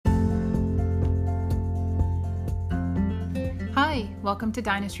Welcome to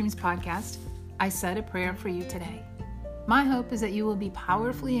Dynastream's podcast. I said a prayer for you today. My hope is that you will be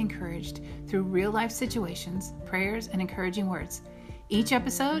powerfully encouraged through real-life situations, prayers, and encouraging words. Each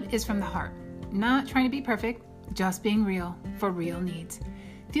episode is from the heart, not trying to be perfect, just being real for real needs.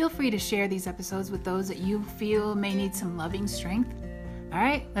 Feel free to share these episodes with those that you feel may need some loving strength. All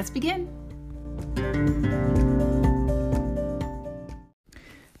right, let's begin.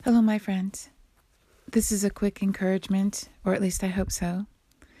 Hello, my friends. This is a quick encouragement, or at least I hope so,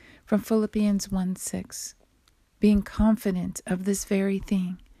 from Philippians 1:6. Being confident of this very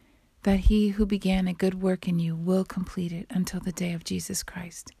thing, that he who began a good work in you will complete it until the day of Jesus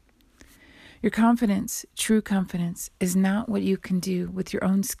Christ. Your confidence, true confidence, is not what you can do with your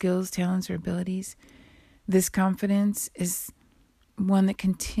own skills, talents, or abilities. This confidence is one that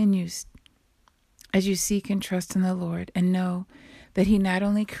continues as you seek and trust in the Lord and know that he not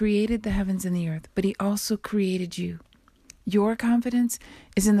only created the heavens and the earth, but he also created you. Your confidence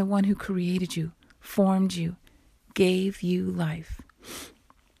is in the one who created you, formed you, gave you life.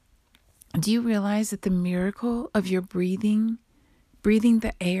 Do you realize that the miracle of your breathing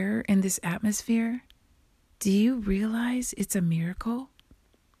the air in this atmosphere, do you realize it's a miracle?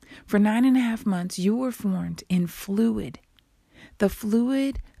 For 9.5 months, you were formed in fluid. The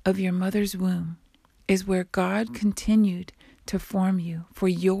fluid of your mother's womb is where God continued to form you for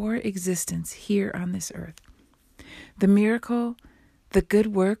your existence here on this earth. The miracle, the good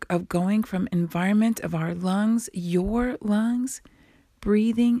work of going from environment of our lungs, your lungs,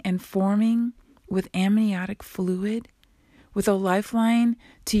 breathing and forming with amniotic fluid, with a lifeline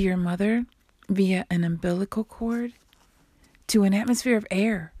to your mother via an umbilical cord, to an atmosphere of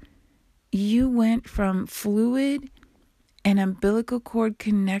air. You went from fluid and umbilical cord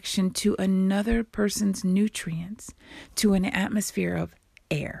connection to another person's nutrients, to an atmosphere of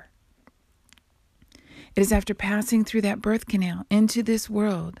air. It is after passing through that birth canal into this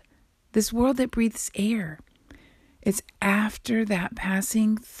world that breathes air. It's after that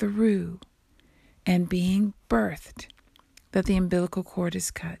passing through and being birthed that the umbilical cord is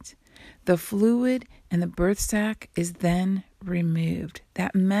cut. The fluid and the birth sac is then removed.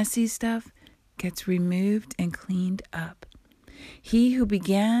 That messy stuff gets removed and cleaned up. He who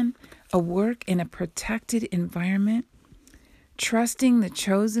began a work in a protected environment, trusting the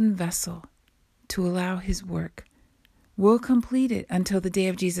chosen vessel to allow his work, will complete it until the day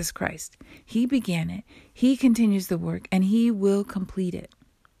of Jesus Christ. He began it, he continues the work, and he will complete it.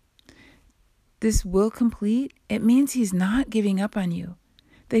 This will complete, it means he's not giving up on you,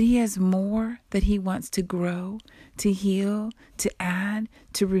 that he has more that he wants to grow, to heal, to add,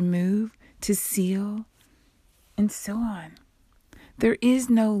 to remove, to seal, and so on. There is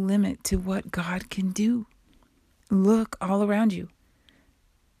no limit to what God can do. Look all around you.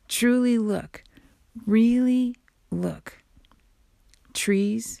 Truly look. Really look.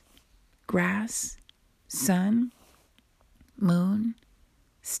 Trees, grass, sun, moon,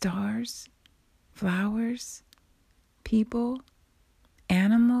 stars, flowers, people,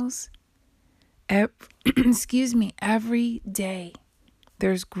 animals. Every day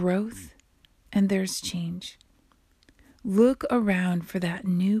there's growth and there's change. Look around for that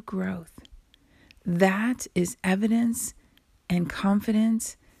new growth. That is evidence and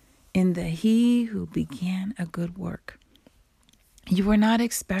confidence in the he who began a good work. You are not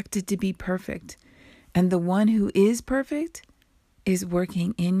expected to be perfect, and the one who is perfect is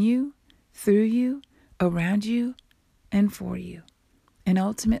working in you, through you, around you, and for you, and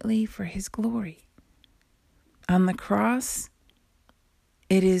ultimately for his glory. On the cross,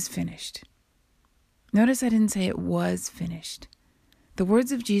 it is finished. Notice I didn't say it was finished. The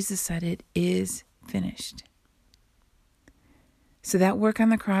words of Jesus said it is finished. So that work on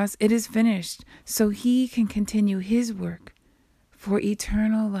the cross, it is finished. So he can continue his work for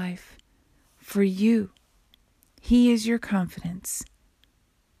eternal life, for you. He is your confidence.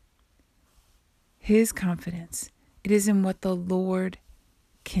 His confidence, it is in what the Lord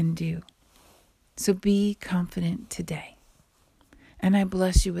can do. So be confident today. And I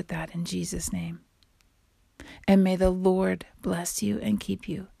bless you with that in Jesus' name. And may the Lord bless you and keep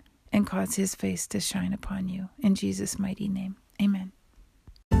you and cause his face to shine upon you. In Jesus' mighty name, amen.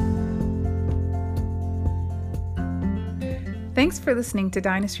 Thanks for listening to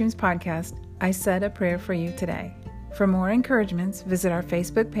Dynastream's podcast, I Said a Prayer for You Today. For more encouragements, visit our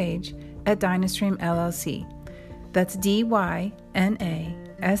Facebook page at Dynastream LLC. That's DYNASTREAM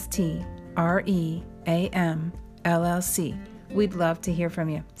LLC. We'd love to hear from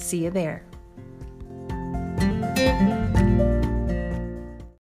you. See you there.